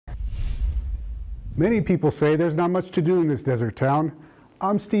Many people say there's not much to do in this desert town.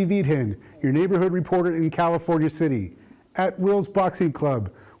 I'm Steve Eadhen, your neighborhood reporter in California City, at Will's Boxing Club,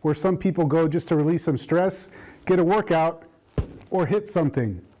 where some people go just to release some stress, get a workout, or hit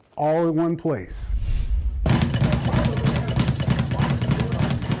something, all in one place.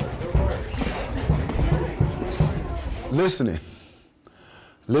 Listening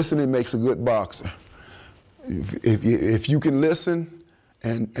makes a good boxer. If you can listen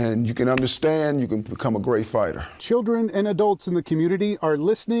and you can understand, you can become a great fighter. Children and adults in the community are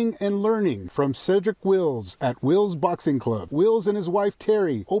listening and learning from Cedric Wills at Will's Boxing Club. Wills and his wife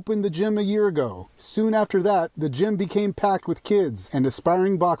Terry opened the gym a year ago. Soon after that, the gym became packed with kids and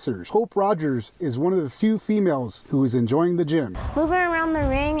aspiring boxers. Hope Rogers is one of the few females who is enjoying the gym. Moving around the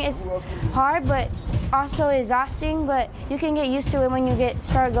ring is hard, but also exhausting, but you can get used to it when you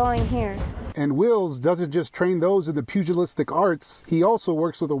start going here. And Wills doesn't just train those in the pugilistic arts, he also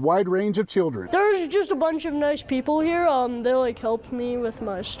works with a wide range of children. There's just a bunch of nice people here. They help me with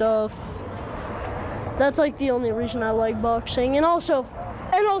my stuff. That's the only reason I like boxing, and also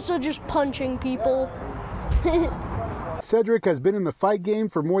just punching people. Cedric has been in the fight game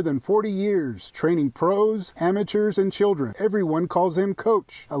for more than 40 years, training pros, amateurs, and children. Everyone calls him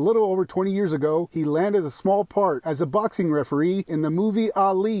Coach. A little over 20 years ago, he landed a small part as a boxing referee in the movie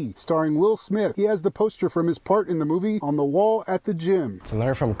Ali, starring Will Smith. He has the poster from his part in the movie on the wall at the gym. To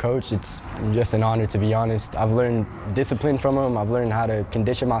learn from Coach, it's just an honor, to be honest. I've learned discipline from him. I've learned how to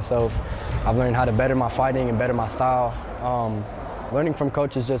condition myself. I've learned how to better my fighting and better my style. Learning from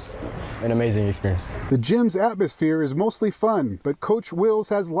Coach is just an amazing experience. The gym's atmosphere is mostly fun, but Coach Wills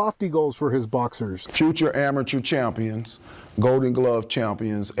has lofty goals for his boxers. Future amateur champions, Golden Glove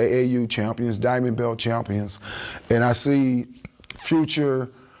champions, AAU champions, Diamond Belt champions, and I see future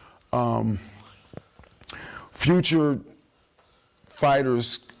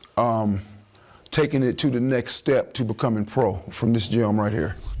fighters taking it to the next step to becoming pro from this gym right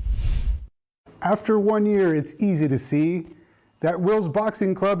here. After 1 year, it's easy to see that Will's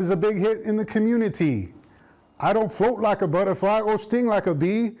Boxing Club is a big hit in the community. I don't float like a butterfly or sting like a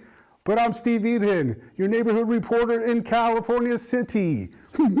bee, but I'm Steve Eadhen, your neighborhood reporter in California City.